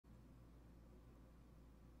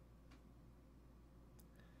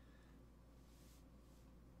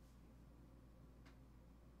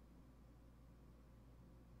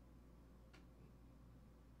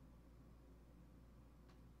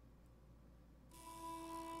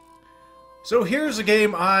So here's a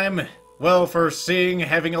game I'm, well, foreseeing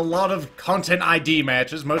having a lot of content ID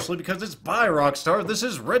matches, mostly because it's by Rockstar. This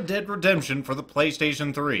is Red Dead Redemption for the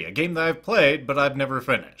PlayStation 3, a game that I've played, but I've never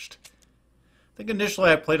finished. I think initially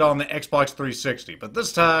I played on the Xbox 360, but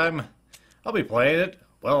this time I'll be playing it,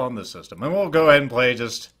 well, on this system. And we'll go ahead and play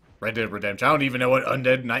just Red Dead Redemption. I don't even know what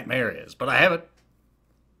Undead Nightmare is, but I have it.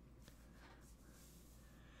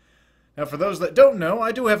 Now, for those that don't know,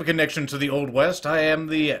 I do have a connection to the Old West. I am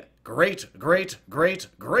the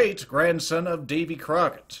great-great-great-great-grandson of Davy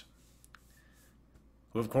Crockett,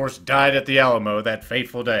 who, of course, died at the Alamo that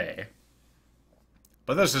fateful day.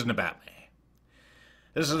 But this isn't about me.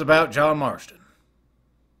 This is about John Marston.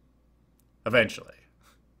 Eventually.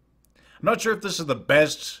 I'm not sure if this is the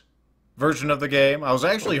best version of the game. I was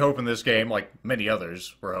actually hoping this game, like many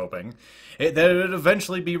others were hoping, that it would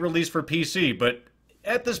eventually be released for PC, but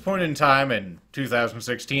at this point in time, in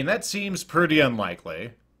 2016, that seems pretty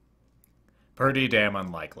unlikely. Pretty damn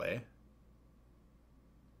unlikely.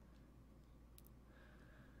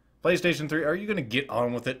 PlayStation 3, are you going to get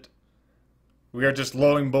on with it? We are just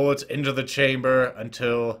loading bullets into the chamber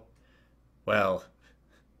until, well,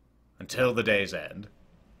 until the day's end.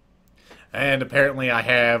 And apparently I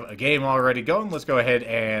have a game already going. Let's go ahead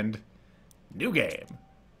and... New game.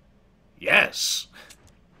 Yes!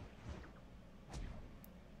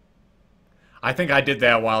 I think I did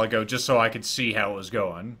that a while ago just so I could see how it was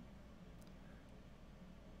going.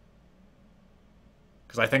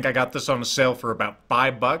 Because I think I got this on a sale for about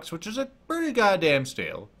 $5, which is a pretty goddamn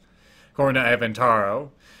steal. According to Eventaro,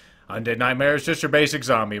 Undead Nightmare is just your basic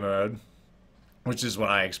zombie mode, which is what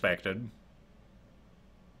I expected.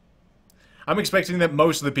 I'm expecting that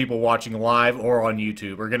most of the people watching live or on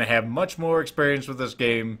YouTube are going to have much more experience with this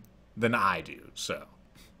game than I do, so...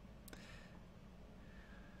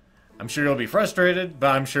 I'm sure you'll be frustrated,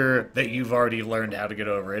 but I'm sure that you've already learned how to get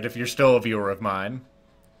over it if you're still a viewer of mine.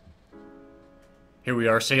 Here we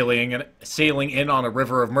are sailing in on a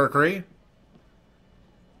river of mercury.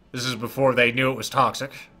 This is before they knew it was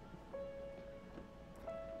toxic.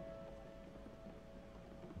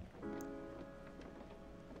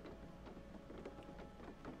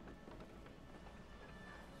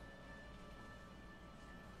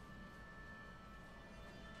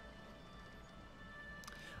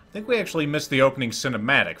 I think we actually missed the opening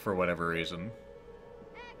cinematic for whatever reason.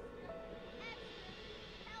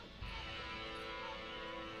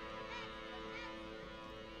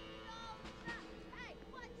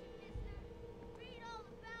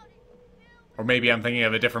 Or maybe I'm thinking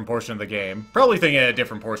of a different portion of the game. Probably thinking of a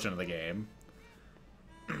different portion of the game.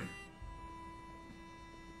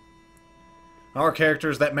 Our character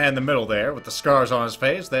is that man in the middle there, with the scars on his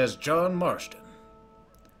face. That's John Marston.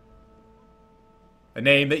 A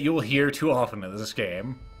name that you will hear too often in this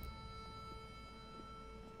game.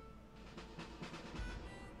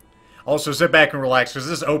 Also, sit back and relax, because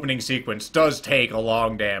this opening sequence does take a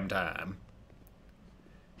long damn time.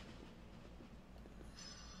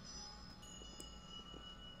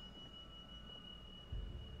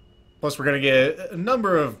 Plus, we're going to get a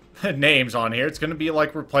number of names on here. It's going to be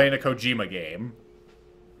like we're playing a Kojima game.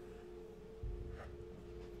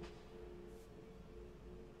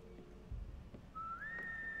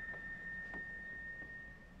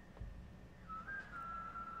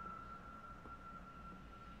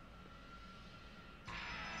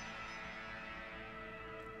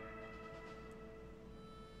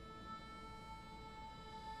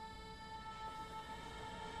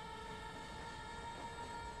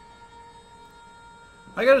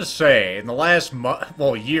 I gotta say, in the last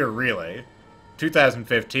year really,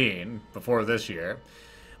 2015, before this year,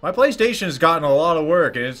 my PlayStation has gotten a lot of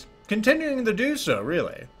work, and it's continuing to do so,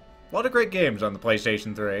 really. A lot of great games on the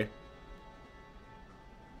PlayStation 3.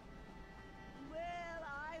 Well,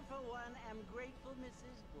 I, for one, am grateful,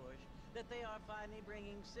 Mrs. Bush, that they are finally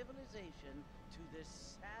bringing civilization to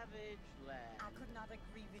this savage land. I could not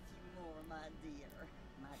agree with you more, my dear.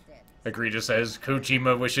 My dad. Egregious says,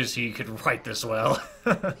 Kojima wishes he could write this well.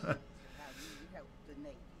 How you help the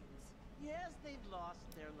natives. Yes, they've lost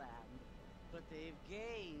their land, but they've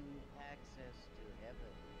gained access to heaven.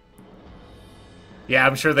 Yeah,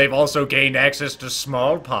 I'm sure they've also gained access to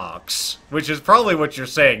smallpox, which is probably what you're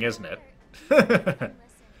saying, isn't it? Unless an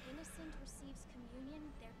innocent receives communion,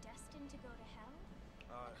 they're destined to go to hell?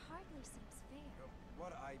 It hardly seems fair.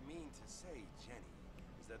 What I mean to say, Jenny,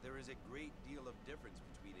 is that there is a great deal of difference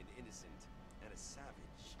between an innocent and a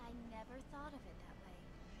savage. I never thought of it that way.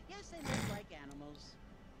 Yes, they look like animals,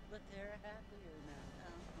 but they're happier now.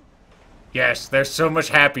 Yes, they're so much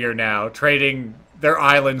happier now, trading their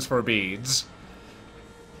islands for beads.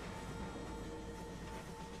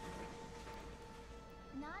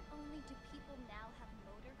 Not only do people now have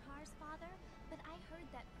motor cars, Father, but I heard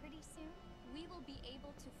that pretty soon we will be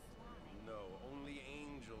able to fly. No, only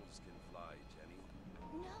angels can fly, Jenny.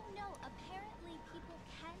 No, apparently people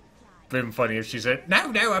can fly. Been funny if she said,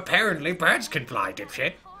 "No, apparently birds can fly,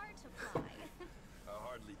 dipshit." Car to fly. I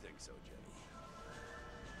hardly think so, Jenny.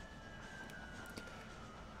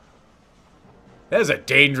 That is a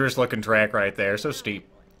dangerous looking track right there, so steep.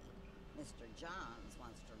 Mr. Johns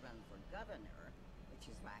wants to run for governor, which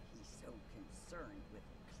is why he's so concerned with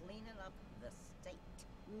cleaning up the state.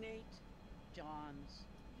 Nate Johns.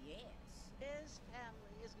 Yes. His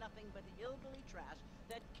family is nothing but hillbilly trash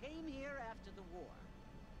that came here after the war.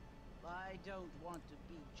 I don't want to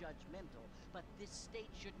be judgmental, but this state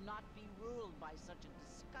should not be ruled by such a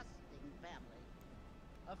disgusting family.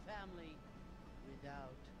 A family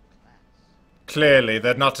without class. Clearly,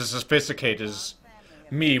 they're not as sophisticated as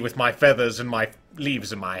me with my feathers and my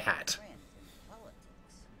leaves in my hat. Friends in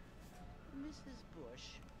politics. Mrs. Bush,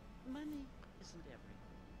 money isn't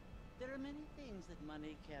everything. There are many things that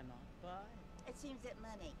money cannot buy. It seems that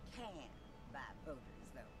money can buy voters,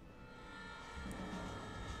 though.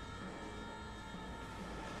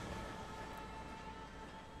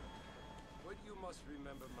 What you must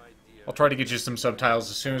remember, my dear... I'll try to get you some subtitles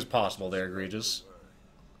as soon as possible there, Egregious.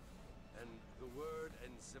 And the word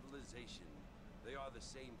and civilization, they are the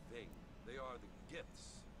same thing. They are the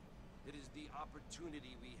gifts. It is the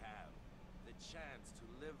opportunity we have, the chance to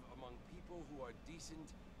live among people who are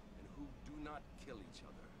decent and who do not kill each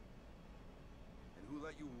other, and who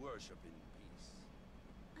let you worship in peace.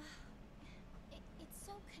 It's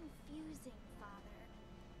so confusing, Father.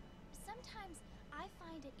 Sometimes I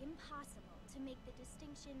find it impossible to make the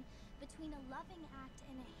distinction between a loving act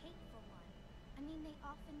and a hateful one. I mean, they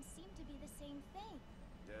often seem to be the same thing.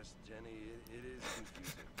 Yes, Jenny, it is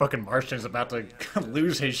confusing. Fucking Marston's about to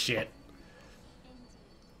lose his shit. Indeed.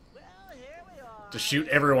 Well, here we are. To shoot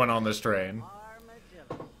everyone on this train.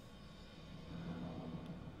 Armadillo.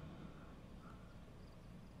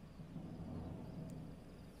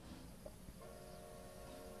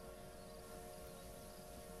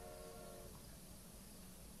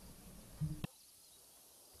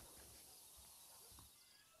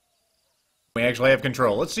 We actually have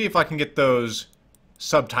control. Let's see if I can get those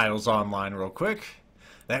subtitles online real quick.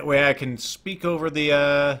 That way I can speak over the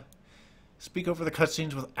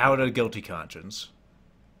cutscenes without a guilty conscience.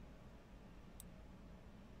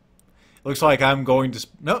 Looks like I'm going to...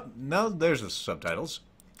 No, there's the subtitles.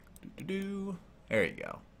 There you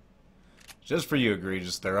go. Just for you,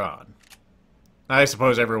 Egregious, they're on. I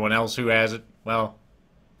suppose everyone else who has it, well,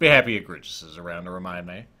 be happy Egregious is around to remind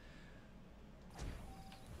me.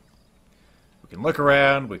 We can look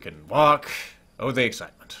around, we can walk. Oh, the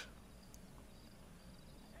excitement.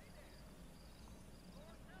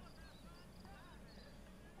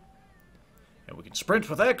 And we can sprint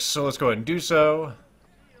with X, so let's go ahead and do so.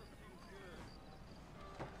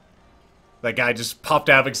 That guy just popped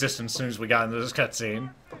out of existence as soon as we got into this cutscene.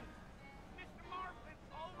 Mr. Marston,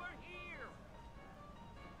 over here!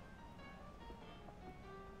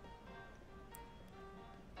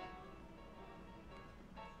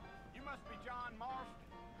 You must be John Marston.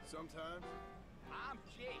 Sometimes I'm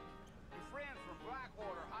Jake. Your friends from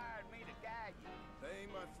Blackwater hired me to guide you. they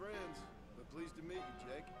ain't my friends, but pleased to meet you,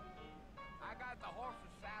 Jake. I got the horses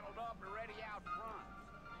saddled up and ready out front.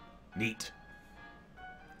 Neat.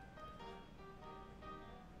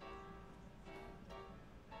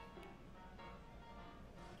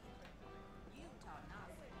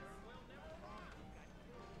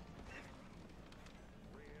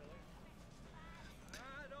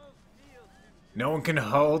 No one can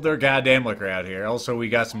hold their goddamn liquor out here. Also, we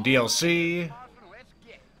got some DLC. Marston, let's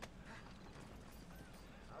get it.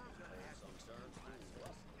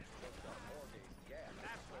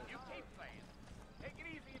 That's what you keep saying. Take it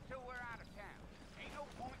easy until we're out of town. Ain't no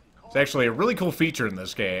point in It's actually a really cool feature in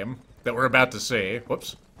this game that we're about to see.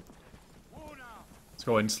 Whoops. Let's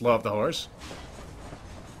go ahead and slow up the horse.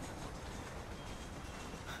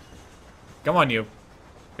 Come on, you.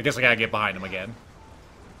 I guess I gotta get behind him again.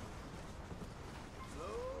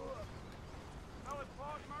 Know it's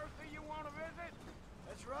Fort Mercy you want to visit?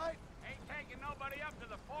 That's right. Ain't taking nobody up to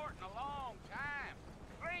the fort in a long time.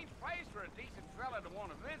 Strange place for a decent fella to want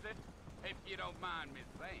to visit, if you don't mind me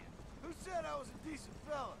saying. Who said I was a decent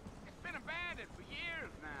fella? It's been abandoned for years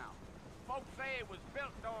now. Folks say it was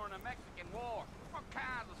built during the Mexican War. What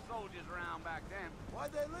kinds of soldiers around back then? Why'd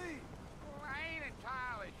they leave? Well, I ain't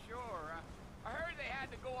entirely sure. I heard they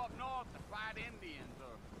had to go up north to fight Indians,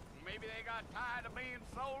 or maybe they got tired of being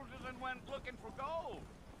soldiers and went looking for gold.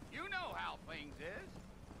 You know how things is.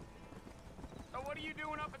 So what are you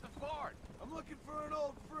doing up at the fort? I'm I'm looking for an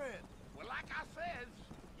old friend. Well, like I said,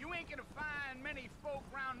 you ain't gonna find many folk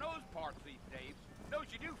around those parts these days. Those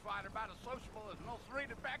you do find are about as sociable as an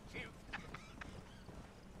ulcerated back tooth.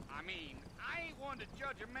 I mean, I ain't one to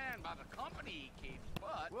judge a man by the company he keeps,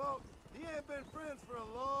 but... Well, he ain't been friends for a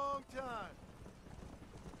long time.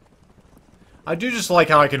 I do just like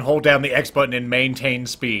how I can hold down the X button and maintain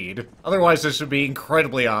speed. Otherwise, this would be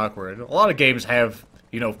incredibly awkward. A lot of games have,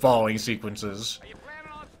 you know, falling sequences. Are you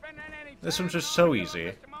planning on spending any This time one's just in so Armadillo, easy.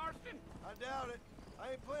 Mr. Marston? I doubt it.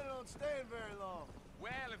 I ain't planning on staying very long.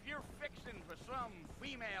 Well, if you're fixing for some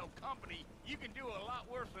female company, you can do a lot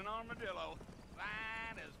worse than Armadillo.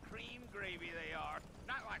 Fine as cream gravy they are.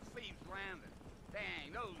 Not like Thieves Landing.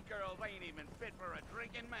 Dang, those girls ain't even fit for a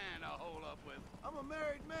drinking man to hole up with. I'm a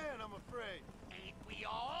married man, I'm afraid. Ain't we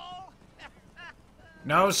all?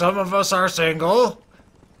 No, some of us are single.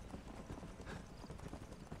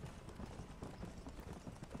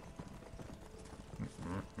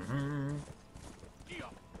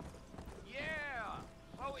 Yeah.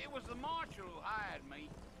 So it was the marshal who hired me.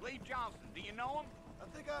 Lee Johnson. Do you know him? I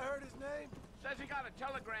think I heard his name. Says he got a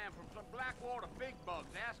telegram from some Blackwater big bugs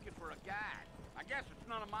asking for a guide. I guess it's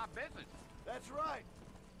none of my business. That's right.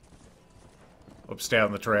 Oops,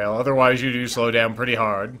 down the trail. Otherwise, you do slow down pretty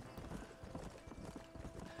hard.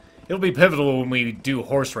 It'll be pivotal when we do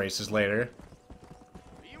horse races later.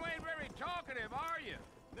 You ain't very talkative, are you?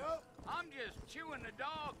 Nope. I'm just chewing the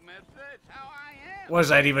dog, mister. It's how I am. What does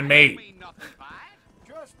that even I mean? don't mean nothing by it.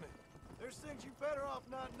 Trust me. There's things you better off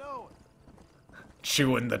not knowing.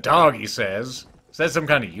 Chewing the dog, he says. Is that some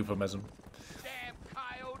kind of euphemism? Damn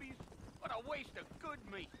coyotes. What a waste of good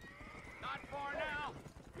meat. Not far now.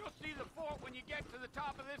 You'll see the fort when you get to the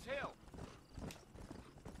top of this hill.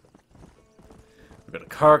 We've got a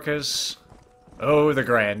carcass. Oh, the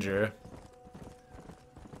grandeur.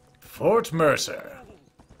 Fort Mercer.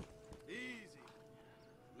 Easy.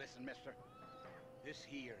 Listen, mister. This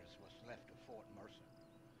here's what's left of Fort Mercer.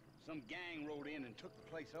 Some gang rode in and took the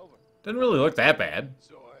place over. Didn't really look that bad.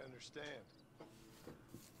 So I understand.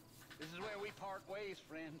 This is where we part ways,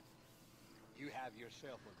 friend. You have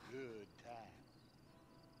yourself a good time.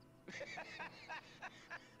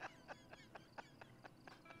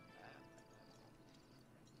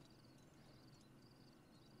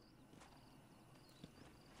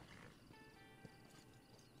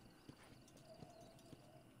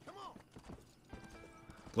 Come on.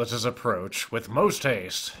 Let us approach with most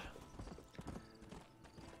haste.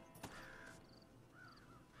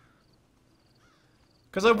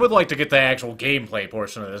 Because I would like to get the actual gameplay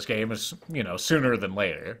portion of this game as, you know, sooner than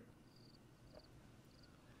later.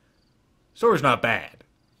 Story's not bad.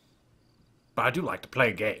 But I do like to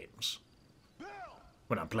play games. Bill!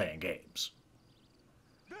 When I'm playing games.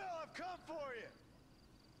 Bill, I've come for you.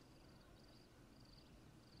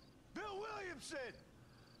 Bill Williamson!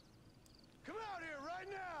 Come out here right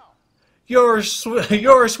now!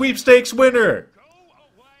 You're a sweepstakes winner! Go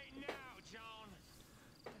away now, John.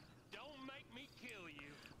 Don't make me kill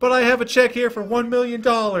you. But I have a check here for $1 million. You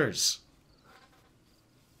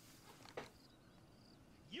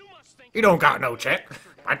must think You don't got no check.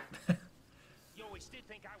 What? you always did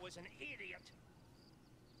think I was an idiot.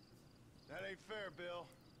 That ain't fair, Bill.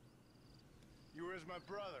 You were as my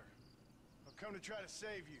brother. I've come to try to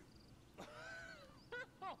save you.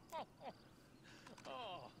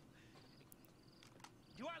 Oh.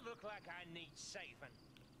 Do I look like I need saving?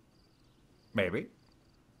 Maybe.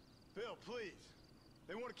 Bill, please.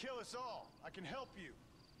 They want to kill us all. I can help you.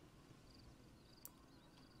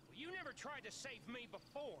 Well, you never tried to save me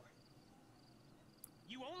before.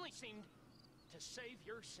 You only seemed to save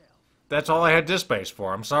yourself. That's all I had this base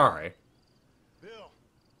for. I'm sorry. Bill,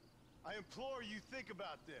 I implore you think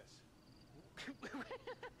about this.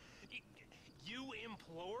 You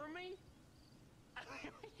implore me?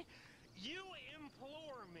 You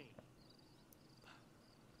implore me.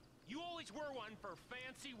 You always were one for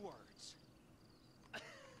fancy words.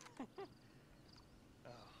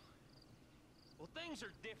 Oh. Well, things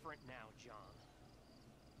are different now, John.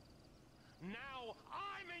 Now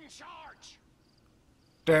I'm in charge.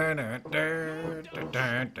 Dun, dun, dun, dun,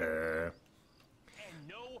 dun, dun. And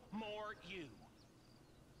no more you.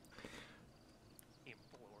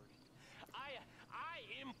 Implored. I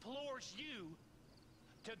implores you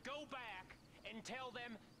to go back and tell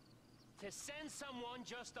them to send someone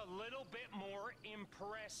just a little bit more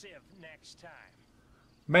impressive next time.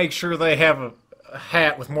 Make sure they have a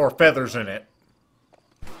hat with more feathers in it.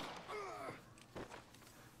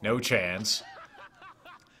 No chance.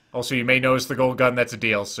 Also, you may notice the gold gun, that's a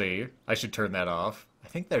DLC. I should turn that off. I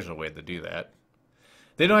think there's a way to do that.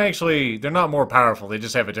 They don't actually, they're not more powerful, they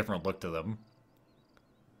just have a different look to them.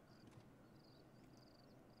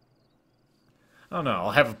 Oh no,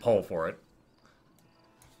 I'll have a poll for it.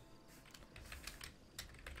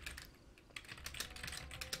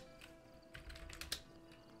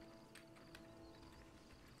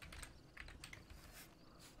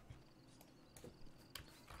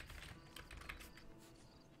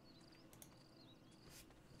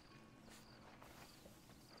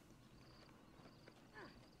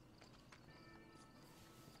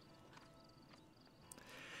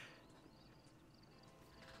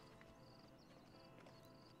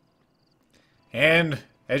 And,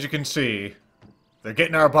 as you can see, they're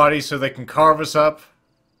getting our bodies so they can carve us up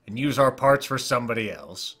and use our parts for somebody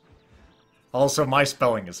else. Also, my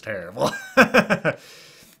spelling is terrible. I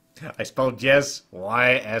spelled yes,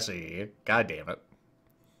 Y-S-E. God damn it.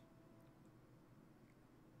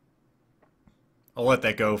 I'll let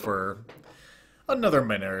that go for another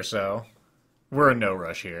minute or so. We're in no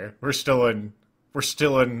rush here. We're still in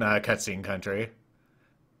cutscene country.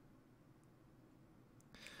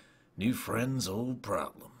 New friends, old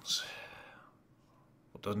problems.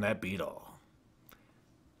 Well, doesn't that beat all?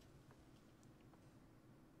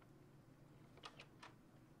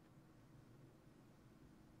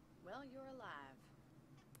 Well, you're alive.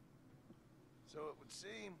 So it would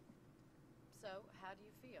seem. So, how do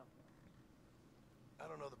you feel? I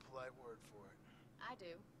don't know the polite word for it. I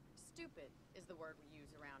do. Stupid is the word we use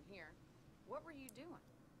around here. What were you doing?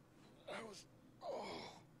 I was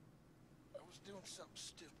doing something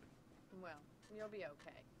stupid. Well, you'll be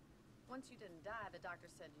okay. Once you didn't die, the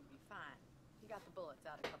doctor said you'd be fine. He got the bullets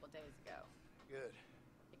out a couple days ago. Good.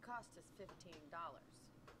 It cost us $15.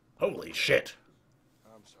 Holy shit.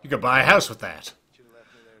 I'm sorry. You could buy a house with that. Should have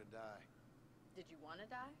left me there to die. Did you want to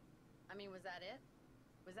die? I mean, was that it?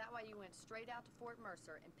 Was that why you went straight out to Fort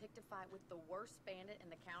Mercer and picked a fight with the worst bandit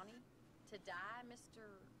in the county? To die, Mr.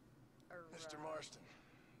 Mr. Marston.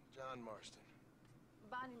 John Marston.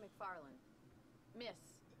 Bonnie McFarlane.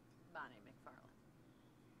 Miss Bonnie McFarlane.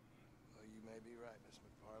 Well, you may be right, Miss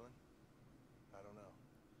McFarlane. I don't know.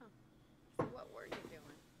 So what were you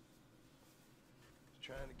doing? Just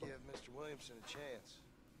trying to give Mr. Williamson a chance.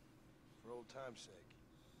 For old time's sake.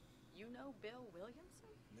 You know Bill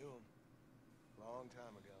Williamson? Knew him. Long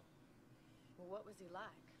time ago. Well, what was he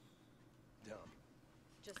like? Dumb.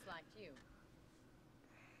 Just like you.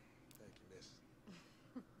 Thank you, miss.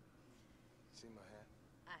 See my hat?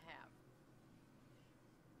 I have.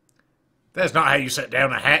 That's not how you set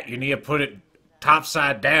down a hat. You need to put it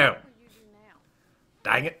topside down. What will you do now?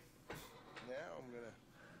 Dang it. Now I'm gonna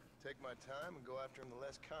take my time and go after him the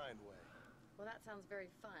less kind way. Well, that sounds very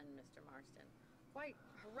fun, Mr. Marston. Quite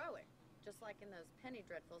heroic, just like in those penny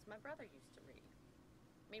dreadfuls my brother used to read.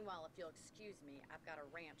 Meanwhile, if you'll excuse me, I've got a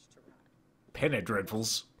ranch to run. Penny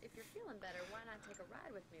dreadfuls. If you're feeling better, why not take a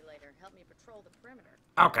ride with me later and help me patrol the perimeter?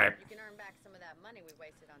 Okay. You can earn back some of that money we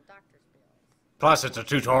wasted on doctor's bills. Plus, it's a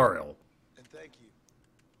tutorial. And thank you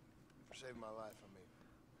for saving my life, I mean.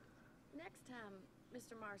 Next time,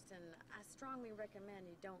 Mr. Marston, I strongly recommend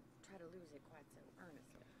you don't try to lose it quite so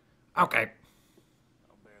earnestly. Okay.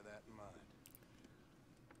 I'll bear that in mind.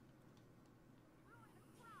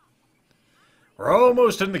 We're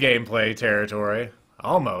almost in the gameplay territory.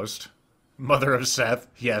 Almost. Mother of Seth.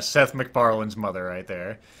 Yes, Seth MacFarlane's mother right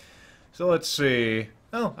there. So let's see.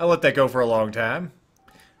 Oh, I let that go for a long time.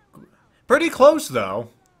 Pretty close, though.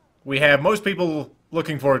 We have most people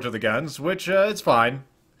looking forward to the guns, which, it's fine.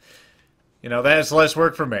 You know, that's less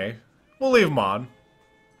work for me. We'll leave them on.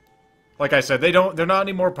 Like I said, they're not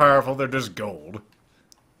any more powerful, they're just gold.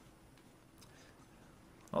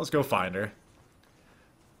 Well, let's go find her.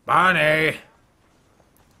 Bonnie!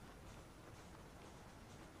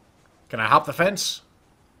 Can I hop the fence?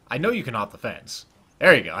 I know you can hop the fence.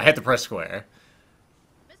 There you go, I had to press square.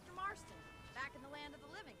 Mr. Marston, back in the land of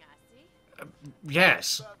the living, I see.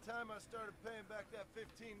 Yes. About time I started paying back that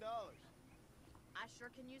 $15. I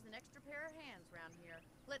sure can use an extra pair of hands around here.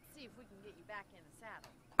 Let's see if we can get you back in the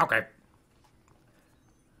saddle. Okay.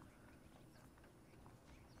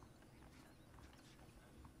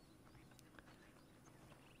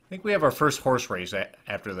 I think we have our first horse race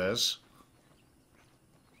after this.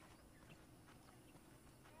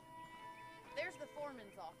 There's the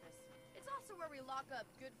foreman's office. It's also where we lock up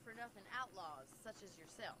good-for-nothing outlaws, such as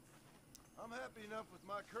yourself. I'm happy enough with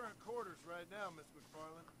my current quarters right now, Miss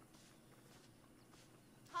McFarlane.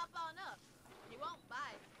 Hop on up. You won't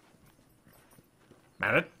bite.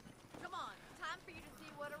 Minute. Come on, time for you to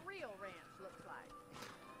see what a real ranch looks like.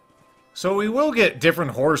 So we will get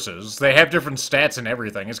different horses. They have different stats and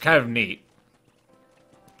everything. It's kind of neat.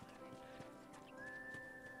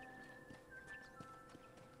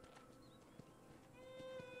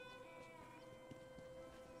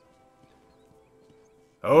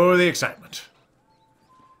 Oh, the excitement.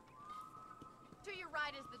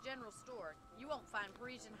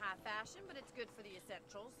 high fashion, but it's good for the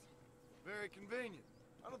essentials. Very convenient.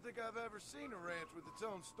 I don't think I've ever seen a ranch with its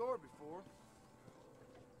own store before.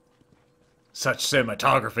 Such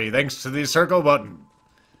cinematography, thanks to the circle button.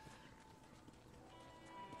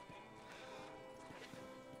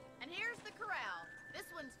 And here's the corral. This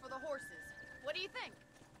one's for the horses. What do you think?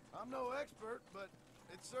 I'm no expert, but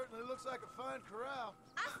it certainly looks like a fine corral.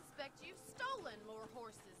 I suspect you've stolen more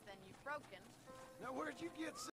horses than you've broken. Now, where'd you get